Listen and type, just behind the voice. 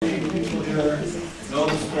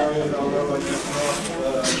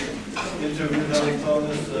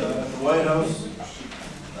House.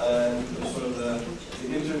 And sort of the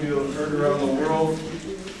interview occurred around the world.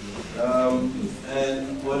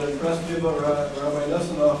 And what impressed me about Rabbi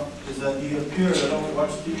Nesanoff is that he appeared, I don't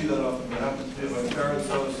watch TV that often, but I happened to be at my parents'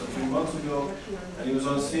 house a few months ago, and he was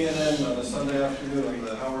on CNN on a Sunday afternoon on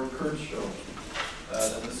the Howard Kurtz show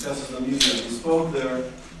that discusses the media. He spoke there,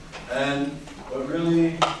 and what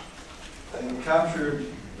really captured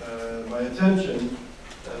my attention,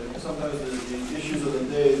 sometimes the issues of the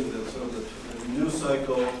day, the sort of the news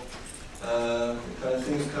cycle, kind of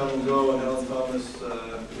things come and go, and Helen Thomas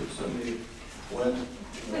certainly went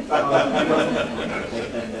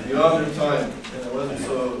beyond her time, and it wasn't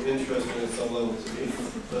so interesting at some level to me.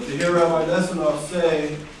 But to hear Rabbi Nesanoff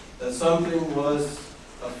say that something was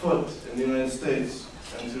afoot in the United States,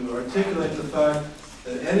 and to articulate the fact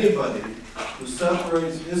that anybody who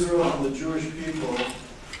separates Israel from the Jewish people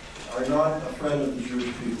are not a friend of the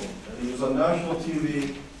Jewish people. And he was on national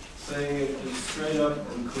TV saying it just straight up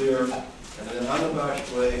and clear and in an unabashed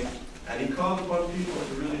way. And he called upon people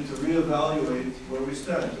to really reevaluate where we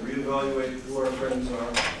stand, to reevaluate who our friends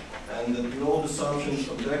are, and that the old assumptions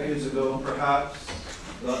from decades ago perhaps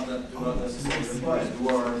do not necessarily apply. Who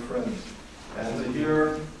are our friends? And to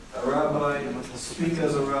hear a rabbi speak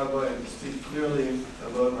as a rabbi and speak clearly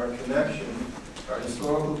about our connection, our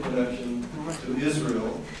historical connection to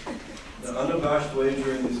Israel, the unabashed way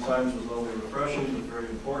during these times was not only refreshing but very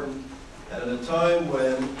important. And at a time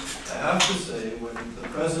when, I have to say, when the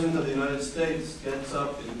President of the United States gets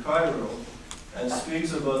up in Cairo and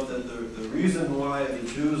speaks about that the reason why the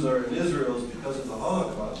Jews are in Israel is because of the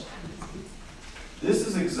Holocaust, this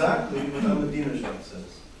is exactly what Ahmadinejad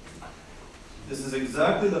says. This is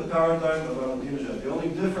exactly the paradigm of Ahmadinejad. The only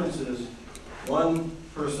difference is one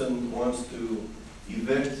person wants to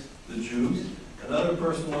evict the Jews, another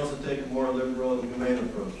person wants to take a more liberal and humane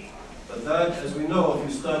approach. But that, as we know, if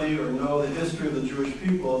you study or know the history of the Jewish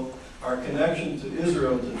people, our connection to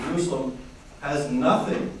Israel, to Jerusalem, has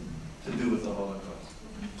nothing to do with the Holocaust.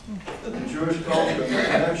 That the Jewish culture and the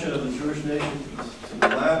connection of the Jewish nation to the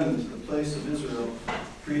land and to the place of Israel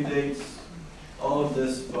predates all of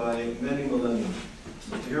this by many millennia.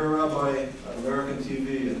 So to hear a rabbi on American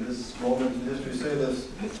TV in this moment in history say this,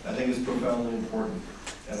 I think is profoundly important,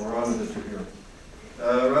 and we're honored that you're here.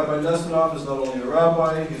 Rabbi Nesanoff is not only a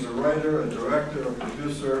rabbi, he's a writer, a director, a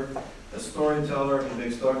producer, a storyteller. He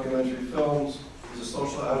makes documentary films. He's a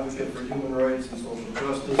social advocate for human rights and social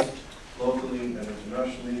justice, locally and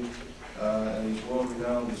internationally. And he's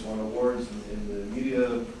world-renowned. He's won awards in the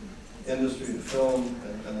media industry, the film,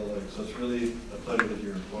 and the like. So it's really a pleasure that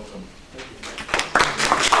you're here. Welcome.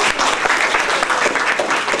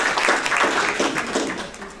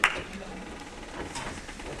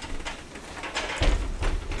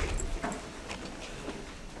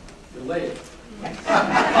 Late.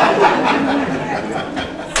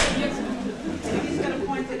 He's going to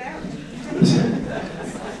point it out.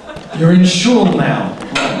 You're in shul now.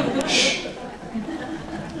 Shh.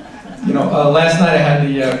 You know, last night I had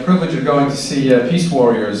the privilege of going to see Peace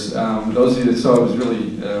Warriors. Those of you that saw it was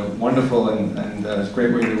really wonderful, and it was a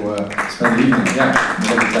great way to spend the evening. Yeah,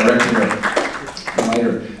 director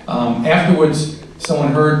later. Afterwards, someone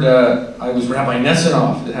heard I was Rabbi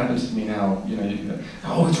Nesanoff. It happens to me now. You know,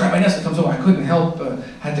 oh, it's Rabbi Nesanoff comes over. I couldn't help,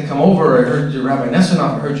 had to come over. I heard you're Rabbi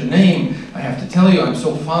Nesanoff. I heard your name. I have to tell you, I'm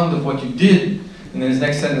so fond of what you did. And then his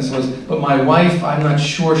next sentence was, but my wife, I'm not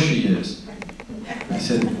sure she is. I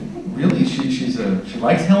said, really? She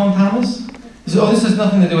likes Helen Thomas? He said, oh, this has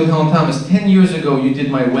nothing to do with Helen Thomas. 10 years ago, you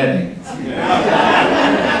did my wedding.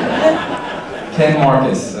 Ken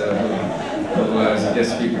Marcus, who was a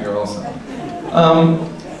guest speaker here also.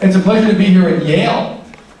 It's a pleasure to be here at Yale.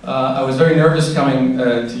 I was very nervous coming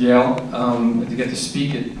to Yale to get to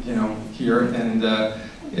speak at, here, and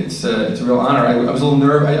it's a real honor. I was a little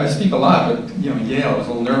nervous. I speak a lot, but Yale, I was a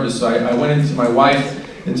little nervous. So I went into my wife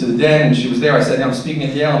into the den, and she was there. I said, I'm speaking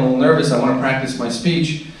at Yale. I'm a little nervous. I want to practice my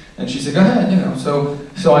speech. And she said, go ahead, So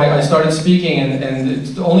I started speaking, and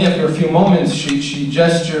it's only after a few moments she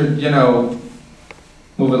gestured,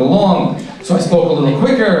 move it along. So I spoke a little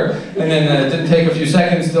quicker, and then it didn't take a few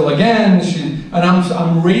seconds still again. And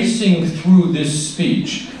I'm racing through this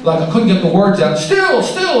speech. Like I couldn't get the words out. Still,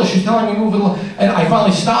 she's telling me move it along. And I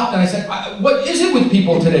finally stopped and I said, what is it with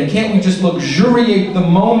people today? Can't we just luxuriate the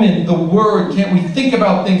moment, the word? Can't we think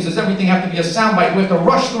about things? Does everything have to be a soundbite? We have to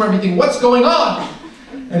rush through everything. What's going on?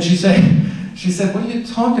 And she said, what are you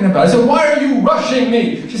talking about? I said, why are you rushing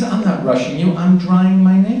me? She said, I'm not rushing you, I'm drying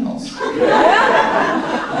my nails.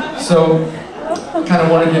 So, I kind of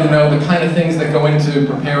wanted you to know the kind of things that go into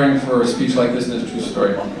preparing for a speech like this, and it's a true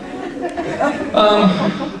story.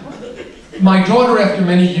 My daughter, after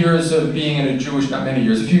many years of being in a Jewish, not many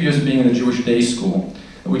years, a few years of being in a Jewish day school,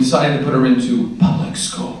 we decided to put her into public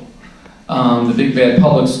school. The big bad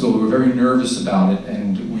public school. We were very nervous about it,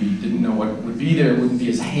 and we didn't know what would be there. It wouldn't be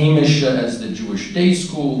as Hamish as the Jewish day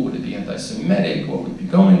school. Would it be anti-Semitic? What would be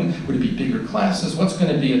going? Would it be bigger classes? What's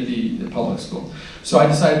going to be at the public school? So I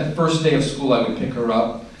decided the first day of school I would pick her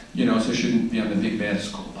up, so she shouldn't be on the big bad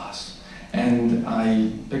school bus. And I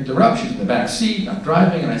picked her up. She's in the back seat. I'm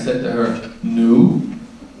driving, and I said to her, "No."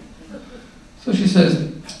 So she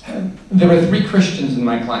says, "There were 3 Christians in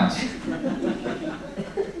my class."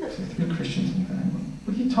 Christians in that.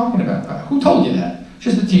 What are you talking about? Who told you that?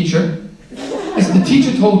 She's the teacher. I said, the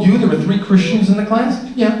teacher told you there were 3 Christians in the class?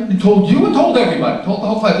 Yeah. He told you and told everybody, told the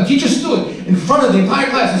whole class. The teacher stood in front of the entire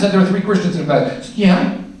class and said there were 3 Christians in the class. I said,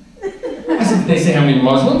 yeah. I said, did they say how many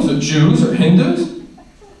Muslims or Jews or Hindus?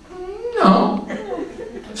 No.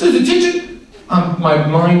 So the teacher, my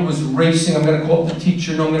mind was racing. I'm going to call up the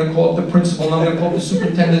teacher, no, I'm going to call up the principal, no, I'm going to call up the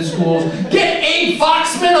superintendent of schools. Get Abe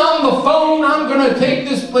Foxman on the phone. I'm going to take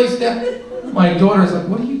this place down. My daughter's like,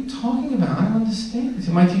 what are you talking about? I don't understand.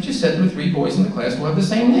 So my teacher said there were 3 boys in the class who have the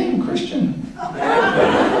same name, Christian.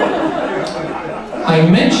 I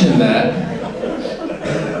mention that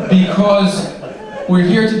because we're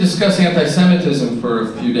here to discuss anti-Semitism for a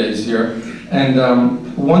few days here, and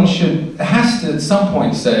one has to at some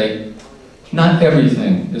point say, not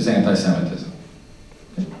everything is anti-Semitism.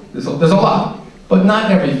 There's a lot, but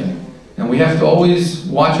not everything. And we have to always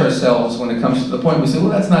watch ourselves when it comes to the point we say, well,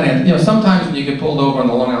 that's not anti. Sometimes when you get pulled over on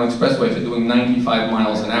the Long Island Expressway if you're doing 95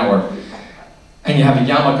 miles an hour and you have a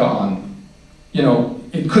yarmulke on,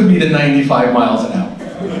 it could be the 95 miles an hour.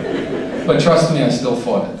 But trust me, I still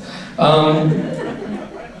fought it.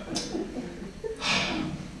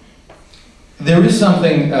 There is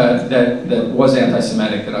something that was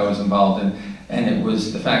anti-Semitic that I was involved in, and it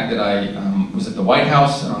was the fact that I was at the White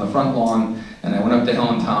House and on the front lawn, and I went up to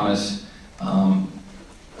Helen Thomas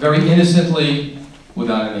very innocently,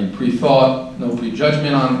 without any pre-thought, no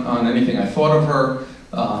prejudgment on anything I thought of her,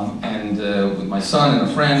 and with my son and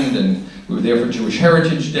a friend, and we were there for Jewish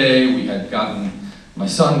Heritage Day. We had gotten, my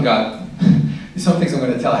son got, some things I'm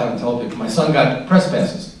going to tell I haven't told people, my son got press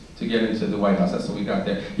passes to get into the White House. That's what we got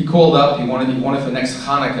there. He called up, he wanted for next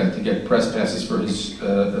Hanukkah to get press passes for his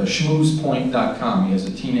schmoozpoint.com. He has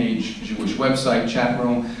a teenage Jewish website, chat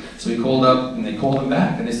room. So he called up, and they called him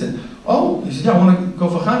back, and they said, oh, he said, yeah, I want to go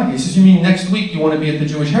for Hanukkah. He says, you mean next week you want to be at the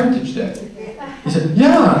Jewish Heritage Day? He said,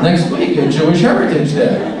 yeah, next week at Jewish Heritage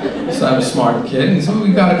Day. So I'm a smart kid, and so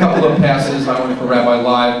we got a couple of passes. I went for Rabbi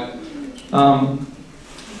Live.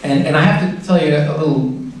 And I have to tell you a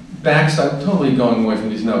little backstory. I'm totally going away from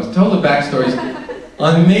these notes. Tell the backstories.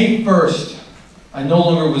 On May 1st, I no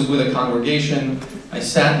longer was with a congregation. I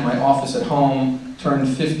sat in my office at home, turned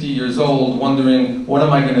 50 years old, wondering, what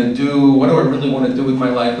am I going to do? What do I really want to do with my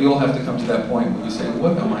life? We all have to come to that point where we say,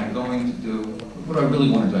 what am I going to do? What do I really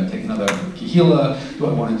want to do? I take another kihila? Do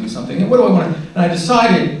I want to do something? What do I want to do? And I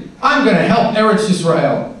decided, I'm going to help Eretz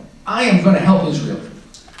Yisrael. I am going to help Israel.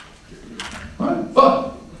 Right?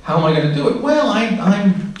 But how am I going to do it? Well,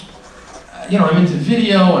 I'm into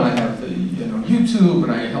video, and I have YouTube,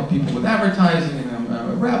 and I help people with advertising, and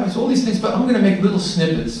I'm a rabbi, so all these things, but I'm going to make little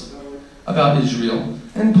snippets about Israel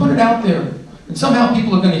and put it out there. And somehow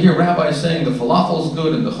people are going to hear rabbis saying the falafel is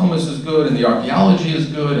good, and the hummus is good, and the archaeology is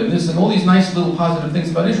good, and this, and all these nice little positive things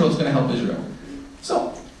about Israel is going to help Israel.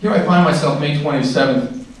 So here I find myself May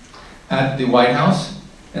 27th at the White House,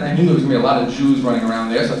 and I knew there was going to be a lot of Jews running around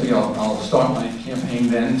there, so I figured I'll start my campaign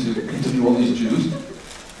then to interview all these Jews.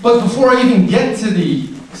 But before I even get to the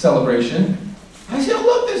celebration, I said, oh,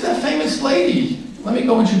 look, there's that famous lady. Let me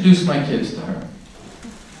go introduce my kids to her.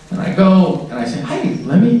 And I go, and I say, hey,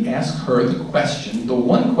 let me ask her the question, the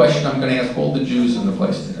one question I'm going to ask all the Jews in the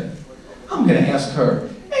place today. I'm going to ask her,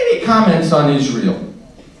 any comments on Israel?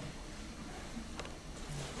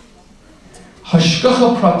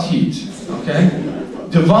 Hashgacha pratit, okay?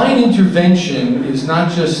 Divine intervention is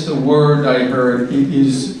not just a word I heard, it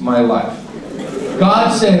is my life.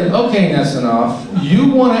 God said, okay, Nesanov,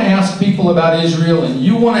 you want to ask people about Israel, and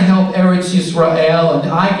you want to help Eretz Yisrael,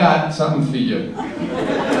 and I got something for you.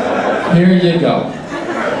 Here you go.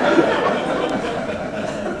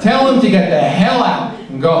 Tell him to get the hell out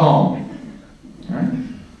and go home. All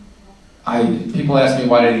right? People ask me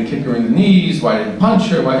why I didn't kick her in the knees, why I didn't punch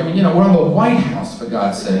her. Why, we're on the White House, for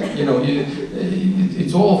God's sake.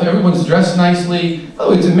 It's all, everyone's dressed nicely.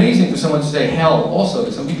 Oh, it's amazing for someone to say hell also.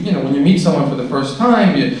 So, when you meet someone for the first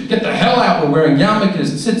time, you get the hell out. We're wearing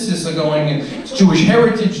yarmulkes, tzitzis are going, and it's Jewish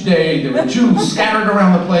Heritage Day. There were Jews scattered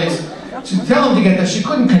around the place. To tell them to get that, she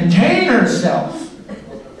couldn't contain herself.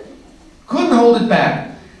 Couldn't hold it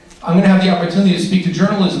back. I'm going to have the opportunity to speak to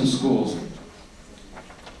journalism schools.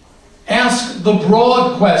 Ask the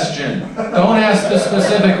broad question. Don't ask the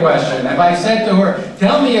specific question. If I said to her,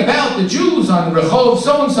 tell me about the Jews on Rehov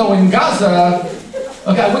so-and-so in Gaza,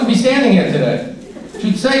 okay, I wouldn't be standing here today.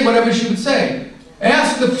 She'd say whatever she would say.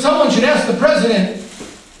 Someone should ask the president,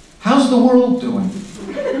 how's the world doing?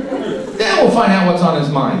 Then we'll find out what's on his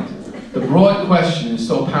mind. The broad question is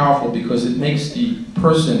so powerful because it makes the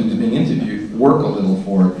person who's being interviewed work a little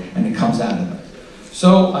for it, and it comes out of it.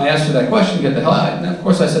 So I asked her that question, get the hell out. And of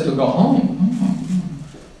course I said to her, go home.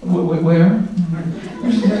 Where?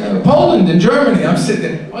 Poland and Germany. I'm sitting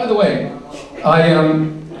there. By the way,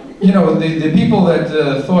 the people that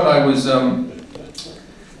thought I was, an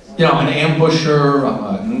ambusher,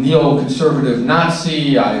 I'm a neo-conservative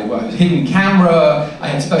Nazi, I was hidden camera, I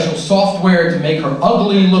had special software to make her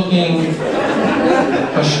ugly looking.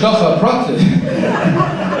 Hashgacha pratit.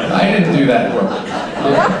 I didn't do that work.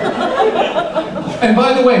 And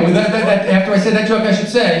by the way, after I said that joke, I should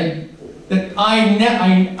say that I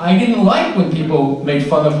didn't like when people made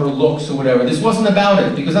fun of her looks or whatever. This wasn't about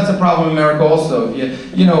it, because that's a problem in America also.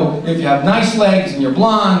 If you have nice legs and you're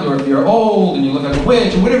blonde, or if you're old and you look like a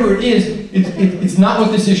witch, or whatever it is, it's not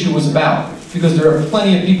what this issue was about. Because there are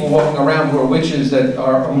plenty of people walking around who are witches that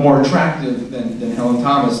are more attractive than Helen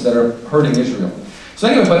Thomas that are hurting Israel. So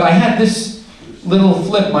anyway, but I had this little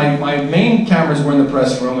flip. My main cameras were in the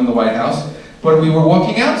press room in the White House, but we were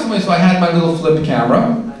walking out somewhere, so I had my little flip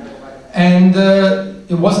camera. And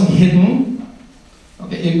it wasn't hidden.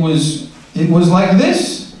 Okay, it was like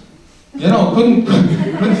this. Couldn't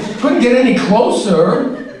get any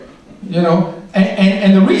closer.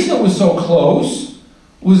 And the reason it was so close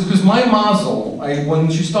was because my mazel, when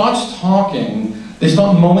she starts talking, they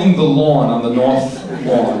start mowing the lawn on the north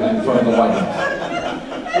lawn in front of the White House.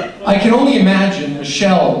 I can only imagine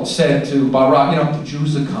Michelle said to Barack, the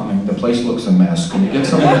Jews are coming, the place looks a mess. Can you get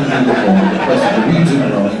someone to do the lawn? The weeds are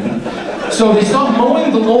growing. So they start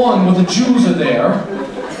mowing the lawn where the Jews are there,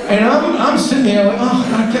 and I'm sitting there like, oh,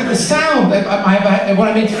 I get the sound. When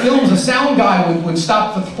I made films, a sound guy would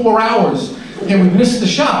stop for 4 hours and would miss the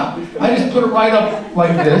shot. I just put it right up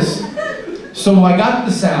like this. So I got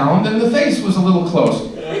the sound, and the face was a little close.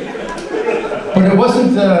 But it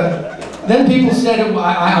wasn't, then people said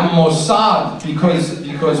I'm Mossad,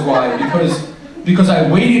 because why? Because I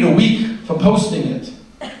waited a week for posting it,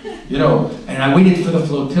 and I waited for the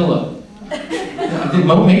flotilla.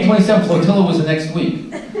 May 27th, flotilla was the next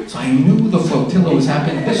week. So I knew the flotilla was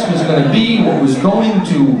happening. This was going to be what was going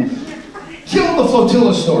to kill the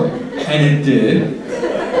flotilla story. And it did.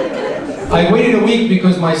 I waited a week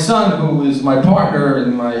because my son, who is my partner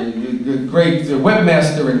and my great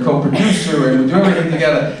webmaster and co-producer, and we do everything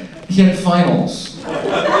together, he had finals.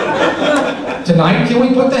 Tonight, can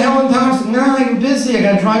we put the Helen Thompson? No, I'm busy. I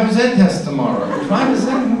got a driver's ed test tomorrow. Driver's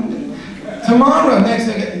ed tomorrow. Next.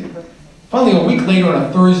 Finally, a week later on a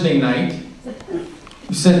Thursday night,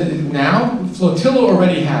 we said, now, flotilla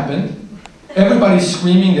already happened. Everybody's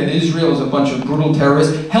screaming that Israel is a bunch of brutal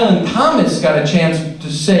terrorists. Helen Thomas got a chance to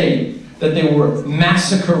say that they were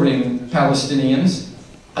massacring Palestinians,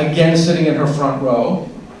 again sitting in her front row.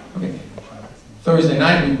 Okay. Thursday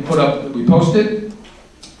night, we posted.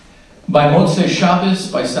 By Motzei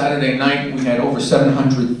Shabbos, by Saturday night, we had over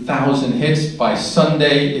 700,000 hits. By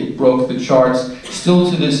Sunday, it broke the charts. Still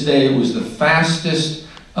to this day, it was the fastest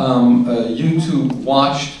YouTube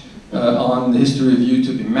watched on the history of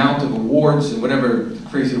YouTube. The amount of awards and whatever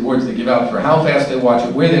crazy awards they give out for how fast they watch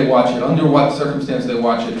it, where they watch it, under what circumstance they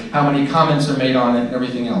watch it, how many comments are made on it, and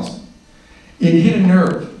everything else. It hit a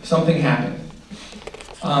nerve. Something happened.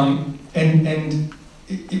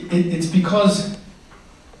 It's because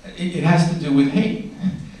it has to do with hate.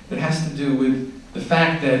 It has to do with the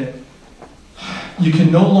fact that you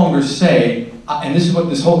can no longer say, and this is what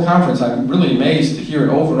this whole conference, I'm really amazed to hear it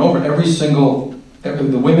over and over,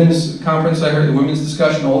 the women's conference I heard, the women's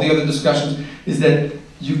discussion, all the other discussions, is that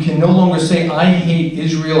you can no longer say, I hate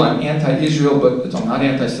Israel, I'm anti-Israel, but I'm not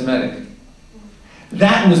anti-Semitic.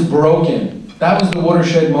 That was broken. That was the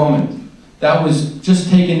watershed moment. That was just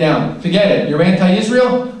taken down. Forget it. You're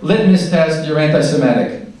anti-Israel? Litmus test, you're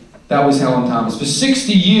anti-Semitic. That was Helen Thomas. For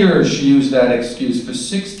 60 years, she used that excuse. For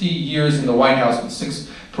 60 years in the White House with 6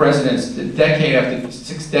 presidents, decade after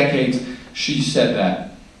 6 decades, she said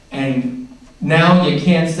that. And now you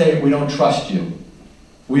can't say, we don't trust you.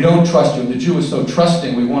 We don't trust you. The Jew is so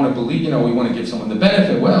trusting, we want to believe, we want to give someone the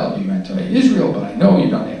benefit. Well, you're anti-Israel, but I know you're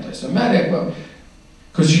not anti-Semitic. Well,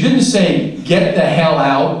 because she didn't say, get the hell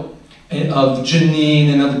out of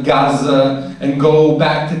Jenin and of Gaza and go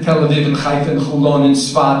back to Tel Aviv and Haifa and Chulon and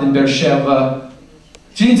Sfat and Beersheba.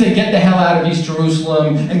 She didn't say, get the hell out of East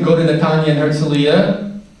Jerusalem and go to Netanya and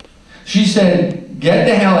Herzliya. She said, get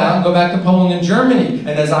the hell out and go back to Poland and Germany. And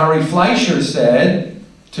as Ari Fleischer said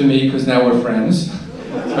to me, because now we're friends,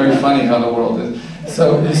 it's very funny how the world is.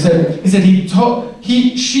 So he said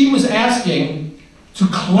she was asking to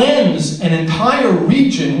cleanse an entire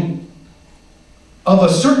region of a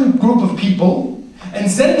certain group of people and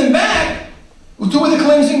send them back to where the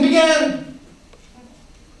cleansing began.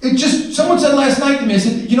 Someone said last night to me, I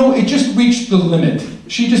said, it just reached the limit. It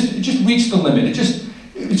just reached the limit. It's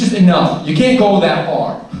just enough. You can't go that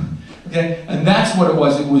far. Okay? And that's what it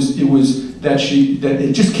was. It was that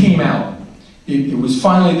it just came out. It was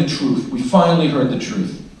finally the truth. We finally heard the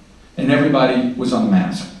truth. And everybody was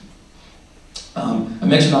unmasked. I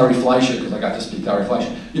mentioned Ari Fleischer because I got to speak to Ari Fleischer.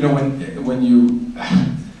 When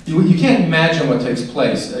you can't imagine what takes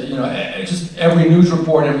place. Just every news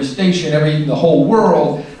report, every station, the whole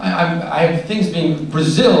world. I have things being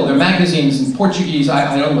Brazil. There are magazines in Portuguese.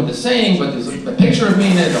 I don't know what they're saying, but there's a picture of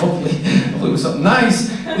me in it. Hopefully it was something nice.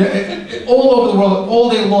 All over the world, all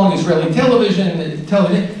day long, Israeli television,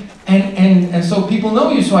 and so people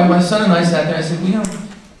know you. So my son and I sat there. I said,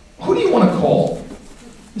 who do you want to call?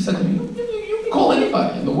 He said to me, you can call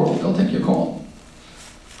anybody in the world. They'll take your call.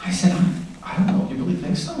 I said, I don't know, you really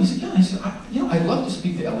think so? He said, yeah. I said, I'd love to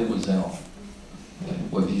speak to Elie Wiesel.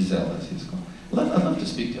 Or Wiesel, as he's called. I'd love to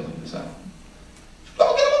speak to Elie Wiesel.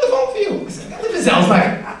 I'll get him on the phone for you. I said, Elie Wiesel's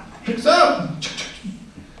like, picks up.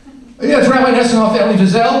 Yeah, it's Rabbi Nesanoff, Elie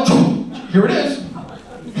Wiesel. Here it is.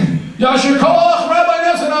 Yasher Koach, Rabbi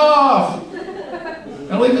Nesanoff.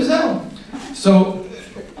 Elie Wiesel. So,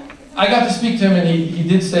 I got to speak to him, and he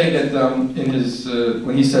did say that in his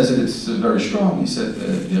when he says it, it's very strong. He said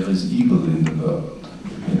there is evil in the world.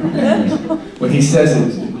 When he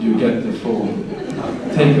says it, you get the full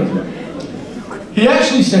take of it. He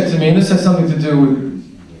actually said to me, and this has something to do with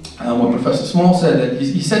what Professor Small said. That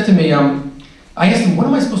he said to me, I asked him, what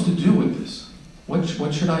am I supposed to do with this? What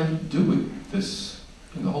should I do with this?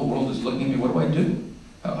 And the whole world is looking at me. What do I do?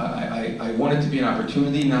 I want it to be an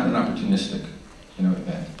opportunity, not an opportunistic,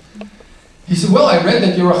 event. He said, well, I read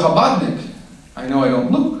that you're a Chabadnik. I know I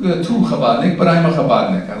don't look too Chabadnik, but I'm a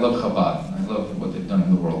Chabadnik. I love Chabad. I love what they've done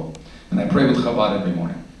in the world. And I pray with Chabad every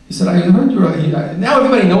morning. He said, I heard you're now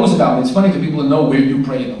everybody knows about me. It's funny for people to know where you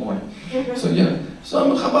pray in the morning. So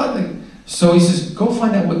I'm a Chabadnik. So he says, go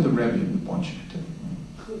find out what the Rebbe would want you to do.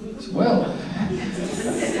 I said, well,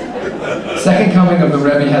 second coming of the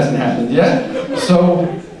Rebbe hasn't happened yet.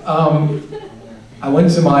 So I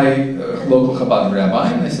went to my local Chabad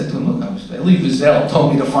rabbi, and I said to him, look, Elie Wiesel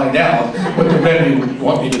told me to find out what the Rebbe would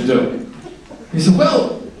want me to do. He said,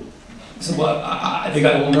 well, they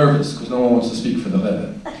got a little nervous because no one wants to speak for the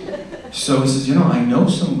Rebbe. So he says, I know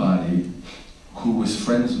somebody who was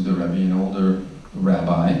friends with the Rebbe, an older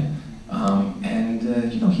rabbi, and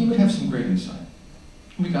he would have some great insight.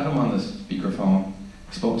 We got him on the speakerphone,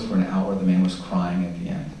 spoke for an hour, the man was crying at the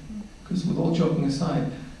end. Because with all joking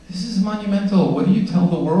aside, this is monumental. What do you tell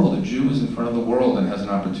the world? A Jew is in front of the world and has an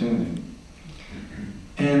opportunity.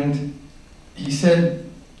 And he said,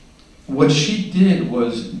 what she did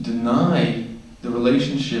was deny the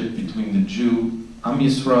relationship between the Jew, Am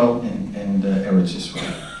Yisrael, and Eretz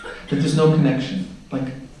Yisrael. That there's no connection. Why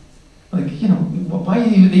are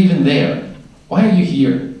you even there? Why are you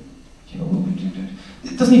here?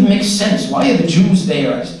 It doesn't even make sense. Why are the Jews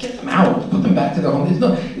there? Just get them out, put them back to their home.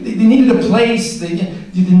 They needed a place. They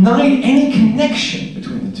denied any connection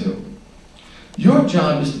between the two. Your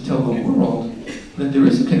job is to tell the world that there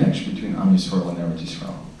is a connection between Am Yisrael and Eretz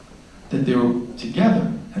Yisrael. That they're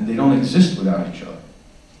together and they don't exist without each other.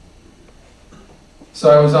 So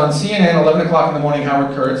I was on CNN, 11 o'clock in the morning,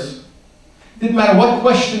 Howard Kurtz. Didn't matter what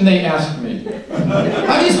question they asked me.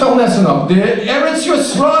 How do you spell Nesanoff? The Eretz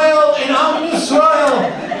Yisrael and Am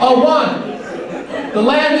Yisrael are one. The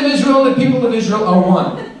land of Israel and the people of Israel are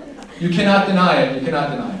one. You cannot deny it. You cannot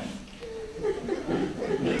deny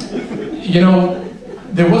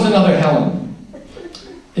it. There was another Helen.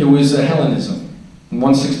 It was Hellenism in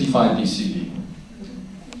 165 BCE.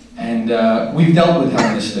 And we've dealt with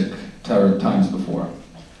Hellenistic times before.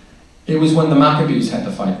 It was when the Maccabees had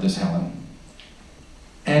to fight this Helen.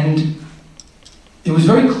 And it was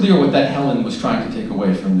very clear what that Helen was trying to take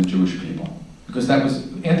away from the Jewish people. Because that was,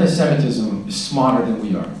 anti-Semitism is smarter than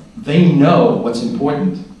we are. They know what's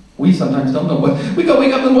important. We sometimes don't know what, we go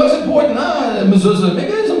wake up and what's important? Mezuzah,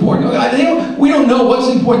 maybe it is important. We don't know what's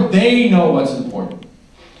important, they know what's important.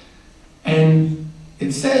 And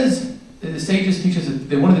it says, the sages teach us that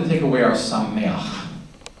they wanted to take away our sameach,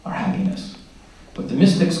 our happiness. But the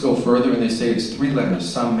mystics go further and they say it's 3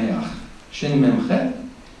 letters, sameach. Shin mem chet.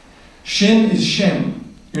 Shin is Shem.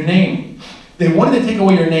 Your name. They wanted to take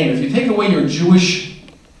away your name. If you take away your Jewish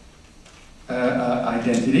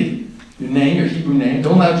identity, your name, your Hebrew name,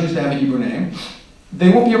 don't allow Jews to have a Hebrew name, they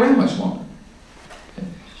won't be around much longer. Okay.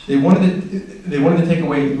 They wanted to take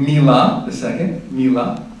away Milah, the second,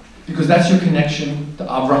 Milah, because that's your connection to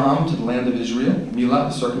Abraham, to the land of Israel, Milah,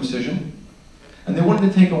 the circumcision. And they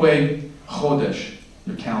wanted to take away Chodesh,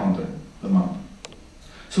 your calendar, the month.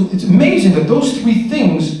 So it's amazing that those three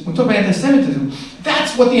things, when we talk about anti-Semitism,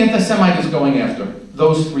 that's what the anti-Semite is going after,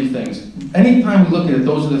 those three things. Anytime we look at it,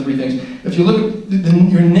 those are the three things. If you look at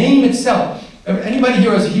your name itself, anybody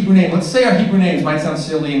here has a Hebrew name, let's say our Hebrew names might sound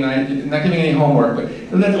silly and I'm not giving any homework, but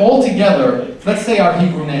let's all together, let's say our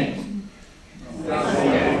Hebrew name.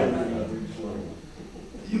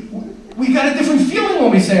 We got a different feeling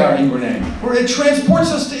when we say our Hebrew name. Where it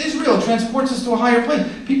transports us to Israel, it transports us to a higher place.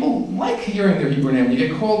 People like hearing their Hebrew name. When you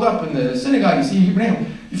get called up in the synagogue, you see your Hebrew name.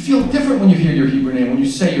 You feel different when you hear your Hebrew name, when you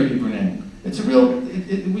say your Hebrew name. It's a real,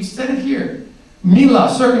 we said it here. Milah,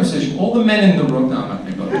 circumcision. All the men in the room, no, I'm not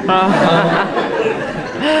going to go there.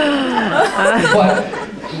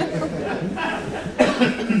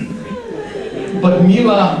 But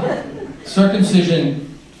Milah, circumcision,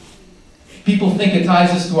 people think it ties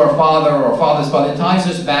us to our father or our father's father. It ties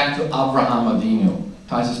us back to Avraham Avinu. It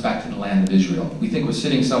ties us back to the land of Israel. We think we're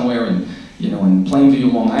sitting somewhere in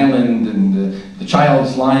Plainview, Long Island, and the child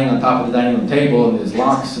is lying on top of the dining room table, and there's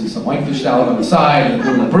lox and some whitefish salad on the side, and a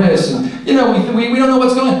little bris, and we don't know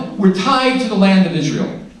what's going on. We're tied to the land of Israel.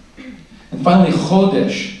 And finally,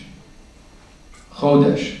 Chodesh,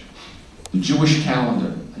 the Jewish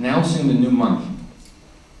calendar, announcing the new month.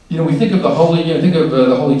 We think of the Holy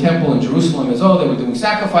Temple in Jerusalem as, they were doing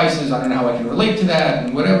sacrifices, I don't know how I can relate to that,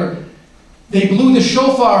 and whatever. They blew the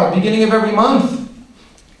shofar at the beginning of every month.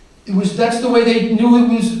 That's the way they knew it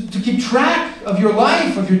was to keep track of your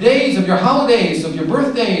life, of your days, of your holidays, of your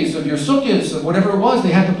birthdays, of your sukkahs, of whatever it was.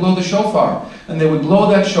 They had to blow the shofar, and they would blow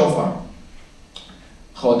that shofar.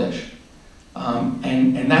 Chodesh.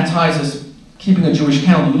 And that ties us, keeping a Jewish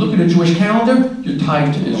calendar. You look at a Jewish calendar, you're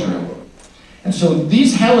tied to Israel. And so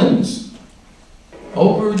these Hellenes,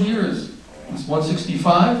 over years, it's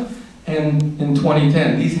 165 and in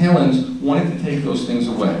 2010, these Hellenes wanted to take those things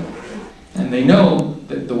away. And they know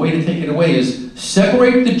that the way to take it away is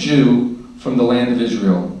separate the Jew from the land of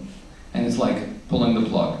Israel. And it's like pulling the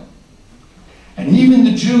plug. And even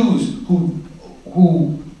the Jews who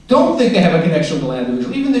don't think they have a connection with the land of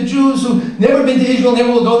Israel, even the Jews who've never been to Israel,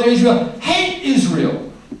 never will go to Israel, hate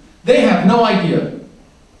Israel. They have no idea.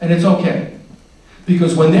 And it's okay.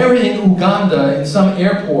 Because when they're in Uganda, in some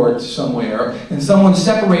airport somewhere, and someone's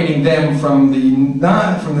separating them from the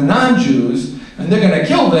non-Jews, and they're going to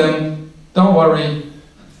kill them, don't worry,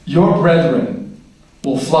 your brethren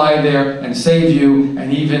will fly there and save you,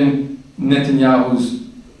 and even Netanyahu's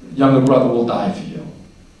younger brother will die for you.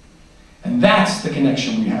 And that's the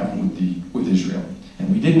connection we have with Israel.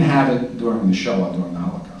 And we didn't have it during the Shoah, during the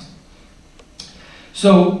Holocaust.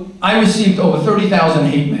 So I received over 30,000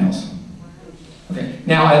 hate mails. Okay.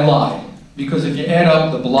 Now I lie, because if you add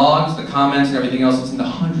up the blogs, the comments, and everything else, it's in the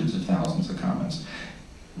hundreds of thousands of comments.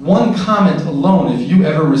 One comment alone, if you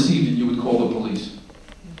ever received it, you would call the police.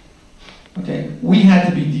 Okay? We had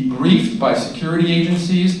to be debriefed by security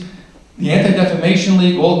agencies. The Anti-Defamation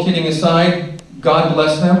League, all kidding aside, God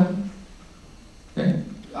bless them. Okay?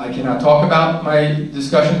 I cannot talk about my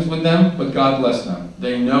discussions with them, but God bless them.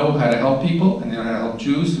 They know how to help people, and they know how to help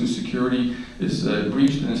Jews whose security is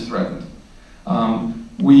breached and is threatened.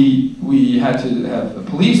 We had to have the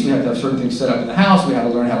police, we had to have certain things set up in the house, we had to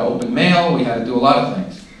learn how to open mail, we had to do a lot of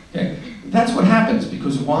things. Okay? That's what happens,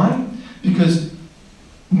 because why? Because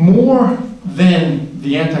more than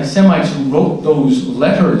the anti-Semites who wrote those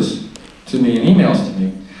letters to me and emails to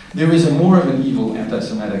me, there is more of an evil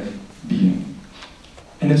anti-Semitic being.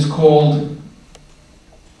 And it's called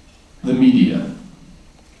the media.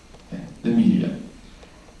 Okay? The media.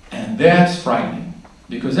 And that's frightening.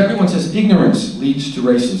 Because everyone says ignorance leads to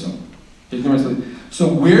racism.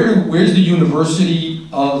 So where's the university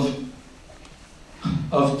of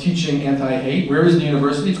teaching anti-hate? Where is the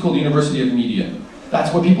university? It's called the University of Media.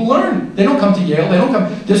 That's what people learn. They don't come to Yale. They don't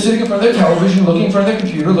come. They're sitting in front of their television, looking in front of their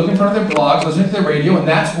computer, looking in front of their blogs, listening to their radio, and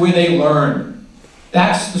that's where they learn.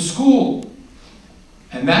 That's the school.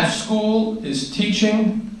 And that school is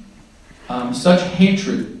teaching such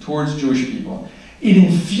hatred towards Jewish people. It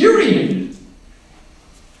infuriated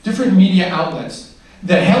different media outlets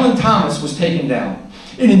that Helen Thomas was taken down.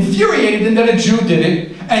 It infuriated them that a Jew did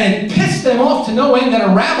it, and it pissed them off to no end that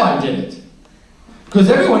a rabbi did it. Because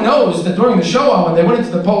everyone knows that during the Shoah, when they went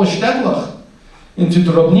into the Polish Shtetlach, into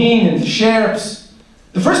Drobnin, into Sherps,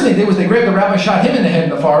 The first thing they did was they grabbed the rabbi, shot him in the head in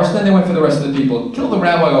the forest, then they went for the rest of the people. Kill the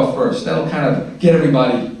rabbi off first. That'll kind of get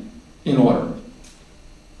everybody in order.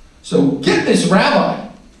 So get this rabbi.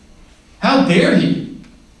 How dare he?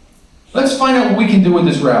 Let's find out what we can do with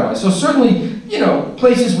this rabbi. So certainly, you know,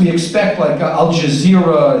 places we expect like Al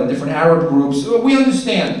Jazeera and different Arab groups, we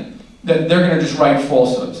understand that they're going to just write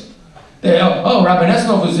falsehoods. Rabbi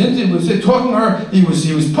Nesnov was talking to her, he was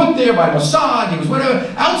put there by Mossad, he was whatever.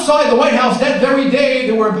 Outside the White House that very day,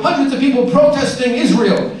 there were hundreds of people protesting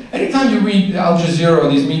Israel. Anytime you read Al Jazeera or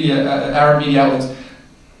these media, Arab media outlets,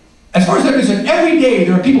 as far as they're concerned, every day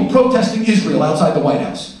there are people protesting Israel outside the White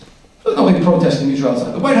House. There's nobody protesting Israel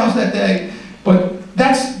outside the White House that day, but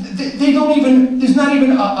they don't even, there's not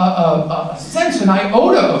even a sense, an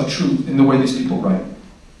iota of truth in the way these people write.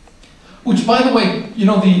 Which, by the way, you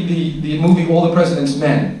know the movie All the President's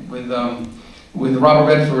Men with Robert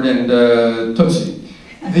Redford and Tootsie.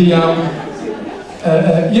 You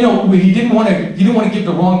know, he didn't want to give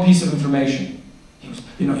the wrong piece of information.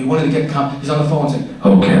 He wanted to get he's on the phone saying,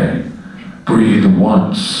 "Okay, breathe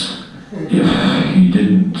once. If he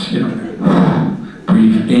didn't,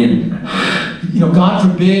 breathe in." God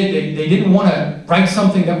forbid they didn't want to write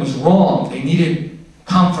something that was wrong. They needed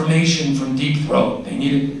confirmation from deep throat.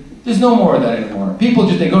 There's no more of that anymore. People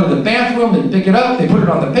they go to the bathroom, they pick it up, they put it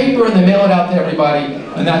on the paper, and they mail it out to everybody,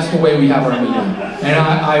 and that's the way we have our media. And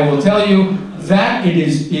I will tell you that it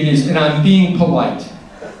is, and I'm being polite,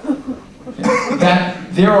 that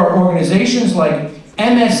there are organizations like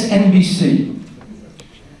MSNBC.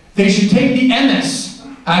 They should take the MS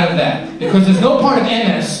out of that, because there's no part of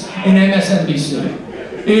MS in MSNBC.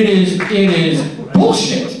 It is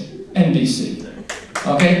bullshit NBC.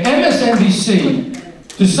 Okay, MSNBC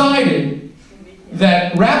decided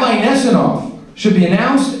that Rabbi Nesanoff should be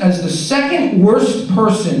announced as the second worst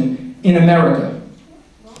person in America.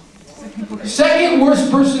 Second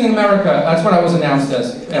worst person in America, that's what I was announced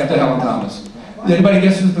as after Helen Thomas. Did anybody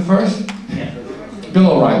guess who's the first? Yeah.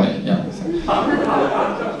 Bill O'Reilly, yeah.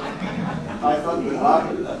 I thought Bin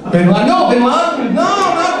Laden. Bin Laden, no, Bin Laden, no,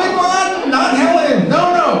 not Bin Laden, not Helen,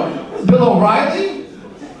 no. Bill O'Reilly,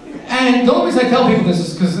 and the only reason I tell people this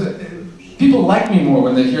is because people like me more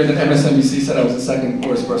when they hear that MSNBC said I was the second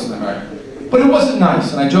worst person in America. But it wasn't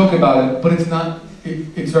nice, and I joke about it, but it's not,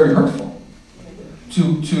 it's very hurtful.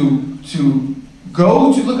 To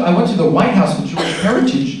go to, look, I went to the White House for Jewish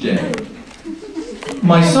Heritage Day.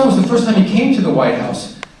 My son was the first time he came to the White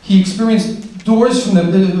House. He experienced doors from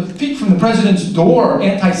the feet from the president's door,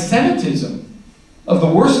 anti-Semitism of the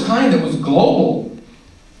worst kind that was global.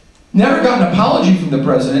 Never got an apology from the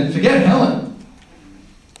president, forget Helen.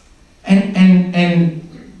 And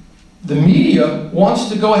the media wants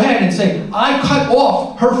to go ahead and say, I cut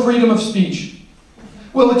off her freedom of speech.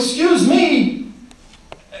 Well, excuse me,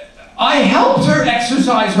 I helped her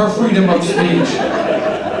exercise her freedom of speech.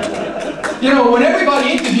 When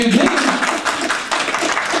everybody interviewed me,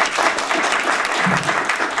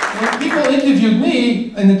 when people interviewed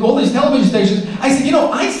me and all these television stations, I said,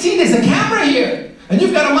 I see there's a camera here. And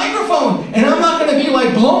you've got a microphone, and I'm not going to be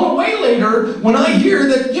blown away later when I hear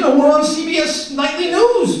that, we're on CBS Nightly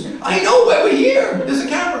News. I know why we're here. There's a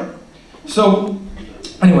camera. So,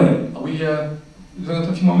 anyway, are we going to have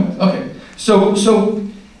a few more minutes? Okay. So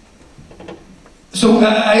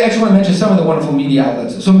I actually want to mention some of the wonderful media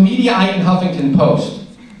outlets. So Mediaite and Huffington Post.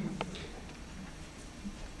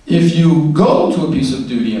 If you go to a piece of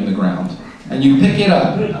duty in the ground, and you pick it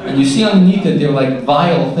up, and you see underneath it they're like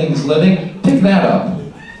vile things living, pick that up,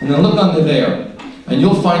 and then look under there, and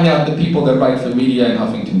you'll find out the people that write for Media and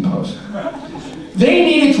Huffington Post. They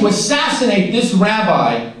needed to assassinate this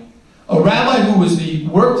rabbi, a rabbi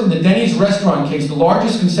who worked in the Denny's restaurant case, the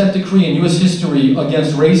largest consent decree in U.S. history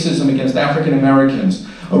against racism against African Americans.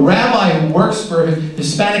 A rabbi who works for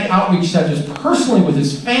Hispanic outreach centers personally with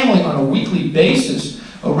his family on a weekly basis.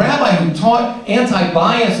 A rabbi who taught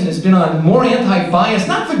anti-bias and has been on more anti-bias,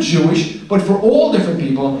 not for Jewish, but for all different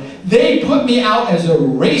people. They put me out as a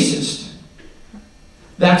racist.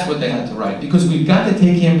 That's what they had to write, because we've got to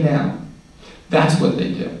take him down. That's what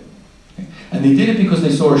they did. And they did it because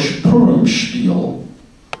they saw a Purim spiel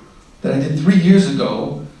that I did 3 years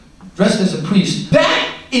ago, dressed as a priest.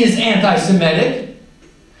 That is anti-Semitic,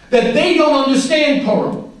 that they don't understand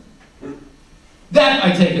Purim. That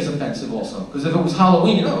I take as offensive also, because if it was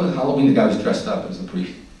Halloween, it was Halloween, the guy was dressed up as a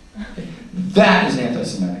priest. That is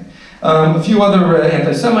anti-Semitic. A few other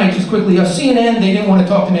anti-Semites, just quickly. CNN, they didn't want to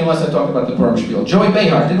talk to me unless I talked about the Purim spiel. Joey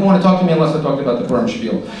Behar didn't want to talk to me unless I talked about the Purim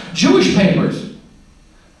spiel. Jewish papers.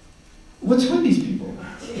 What's with these people?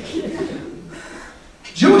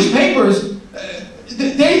 Jewish papers,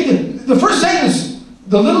 the first sentence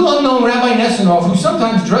the little unknown Rabbi Nesanoff, who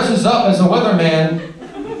sometimes dresses up as a weatherman.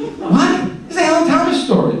 What? It's a Helen Thomas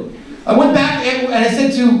story. I went back and I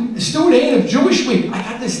said to Stuart Ain of Jewish Week, I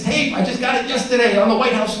got this tape, I just got it yesterday on the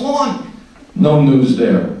White House lawn. No news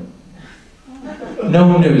there.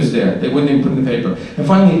 No news there. They wouldn't even put it in the paper. And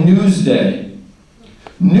finally, Newsday.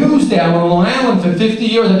 Newsday, I'm on Long Island for 50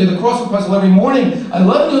 years. I do the crossword puzzle every morning. I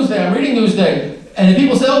love Newsday. I'm reading Newsday. And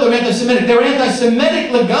people say, oh, they're anti-Semitic. They're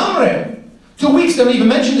anti-Semitic legamre. 2 weeks, they don't even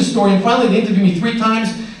mention the story. And finally, they interview me 3 times,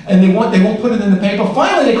 and they won't put it in the paper.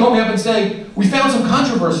 Finally, they call me up and say, we found some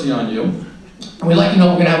controversy on you, and we'd like to know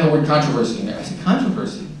we're going to have the word controversy in there. I said,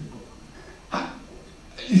 controversy?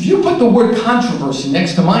 If you put the word controversy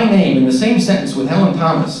next to my name in the same sentence with Helen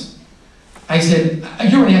Thomas, I said,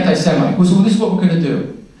 you're an anti-Semite. He said, well, this is what we're going to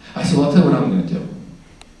do. I said, well, I'll tell you what I'm going to do.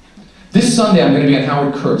 This Sunday, I'm going to be on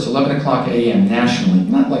Howard Kurtz, 11 o'clock a.m. nationally.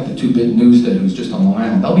 Not like the 2-bit Newsday who's just on Long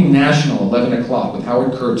Island. I'll be national, 11 o'clock, with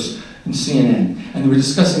Howard Kurtz and CNN. And we're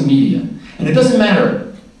discussing media. And it doesn't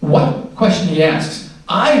matter what question he asks.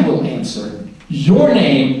 I will answer, your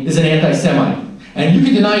name is an anti-Semite. And you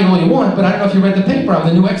can deny it all you want, but I don't know if you read the paper. I'm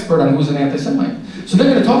the new expert on who's an anti-Semite. So they're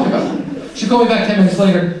going to talk about it. She called me back 10 minutes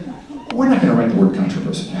later. We're not going to write the word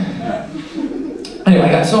controversy. Anyway,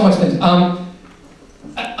 I got so much things. I'll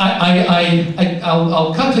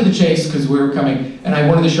cut to the chase because we're coming, and I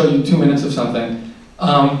wanted to show you 2 minutes of something.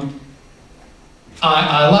 A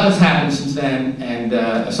lot has happened since then, and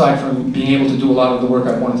aside from being able to do a lot of the work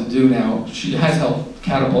I wanted to do now, she has helped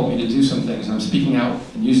catapult me to do some things, and I'm speaking out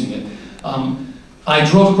and using it. I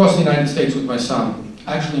drove across the United States with my son,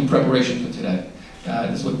 actually in preparation for today.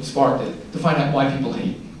 This is what sparked it, to find out why people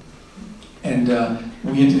hate. And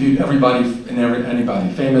we interviewed everybody and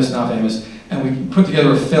anybody, famous, not famous, and we put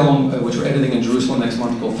together a film, which we're editing in Jerusalem next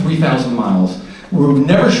month, called 3,000 Miles. We've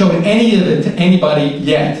never showed any of it to anybody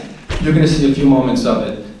yet. You're going to see a few moments of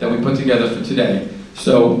it that we put together for today.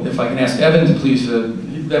 So if I can ask Evan to please,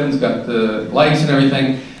 Evan's got the lights and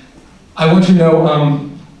everything. I want you to know,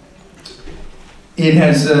 it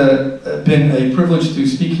has been a privilege to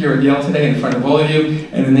speak here at Yale today in front of all of you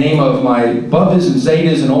in the name of my Bubas and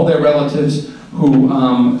Zetas and all their relatives who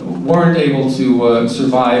weren't able to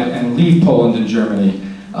survive and leave Poland and Germany.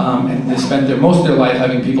 And they spent most of their life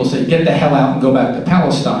having people say, get the hell out and go back to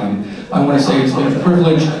Palestine. I want to say it's been a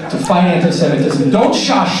privilege to fight anti-Semitism. Don't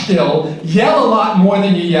shush still, yell a lot more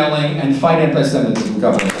than you're yelling, and fight anti-Semitism,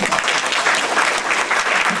 Governor.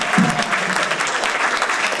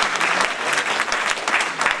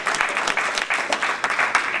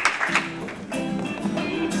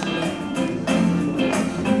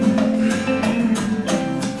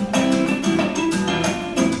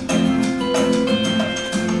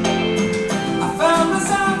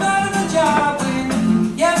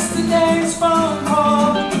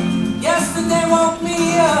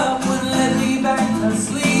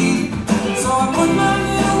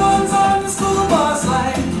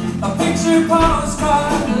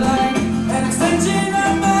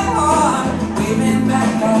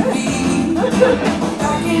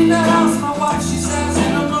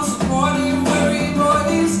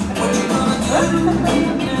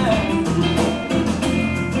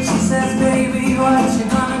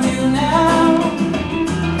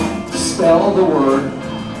 Spell the word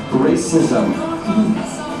racism.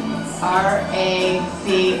 R-A-C-I-S-I.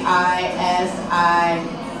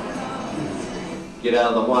 Get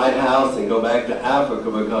out of the White House and go back to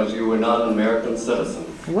Africa because you were not an American citizen.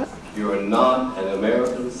 What? You are not an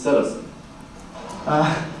American citizen.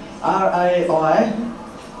 R-A-I-S-C-I-S.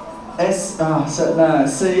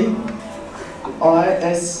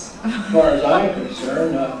 As far as I'm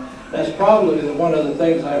concerned, that's probably one of the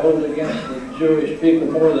things I hold against the Jewish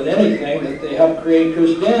people more than anything, that they helped create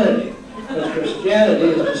Christianity. Because Christianity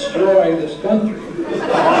is destroying this country.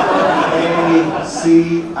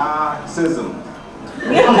 A-C-I-sism.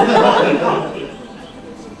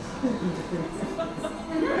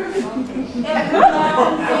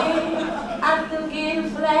 I still get a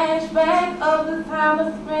flashback of the time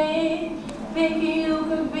of spring, thinking you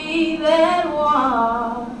could be that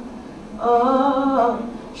one. Oh,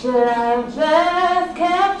 should I have just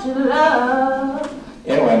kept your love?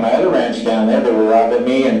 Anyway, my other ranch down there, they were robbing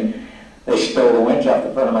me, and they stole the winch off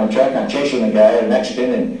the front of my truck. I'm chasing the guy, and next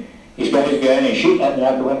in, and he's got his gun, and he's shooting at me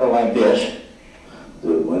out the window like this.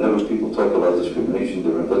 Whenever people talk about discrimination,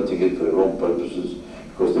 they're inventing it for their own purposes,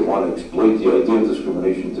 because they want to exploit the idea of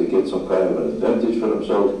discrimination to get some kind of an advantage for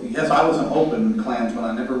themselves. Yes, I was an open Klansman.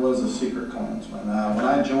 I never was a secret Klansman. When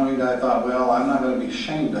I joined, I thought, well, I'm not going to be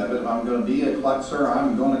ashamed of it. If I'm going to be a Klutzer,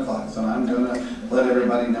 I'm going to Klutz, and I'm going to let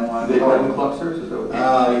everybody know I'm They part call of them Klutzers? Is that what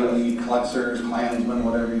Klutzers, Klansmen,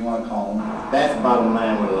 whatever you want to call them. That's the bottom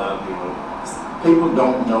line with a lot of people. People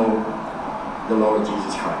don't know the Lord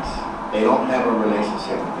Jesus Christ. They don't have a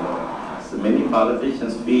relationship with the Lord. So many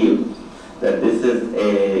politicians feel that this is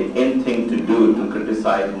a in thing to do to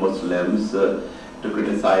criticize Muslims, as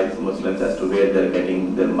to where they're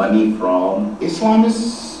getting their money from. Islam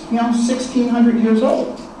is, 1,600 years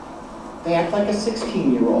old. They act like a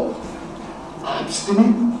 16-year-old.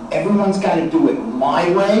 Obstinate. Everyone's got to do it my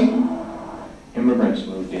way. Immigrants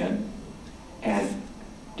moved in and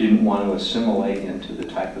didn't want to assimilate into the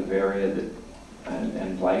type of area that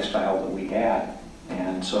and lifestyle that we had.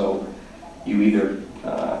 And so you either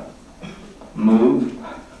move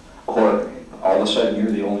or all of a sudden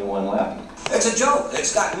you're the only one left. It's a joke.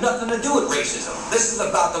 It's got nothing to do with racism. This is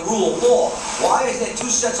about the rule of law. Why is there two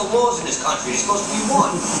sets of laws in this country? It's supposed to be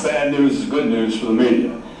one. Bad news is good news for the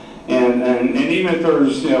media. And even if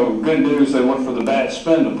there's, good news, they look for the bad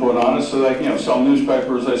spin to put on it, so they can, sell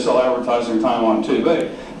newspapers, they sell advertising time on TV.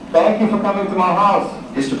 Thank you for coming to my house.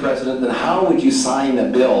 Mr. President, then how would you sign a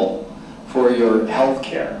bill for your health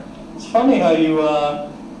care? It's funny how you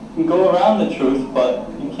can go around the truth, but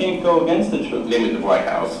you can't go against the truth. Name it the White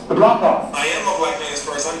House. The drop-off. I am a black man as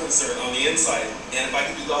far as I'm concerned on the inside, and if I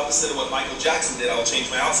could do the opposite of what Michael Jackson did, I'll change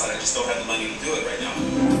my outside. I just don't have the money to do it right now.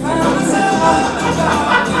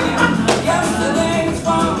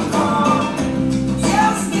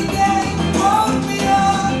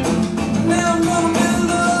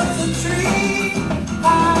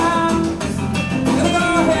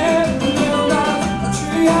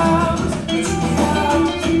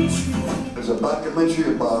 It's a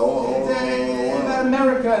documentary about about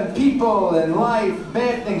America and people and life,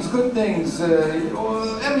 bad things, good things,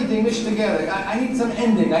 everything mixed together. I need some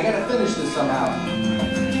ending. I gotta finish this somehow.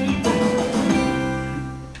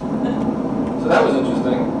 So that was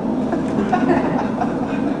interesting.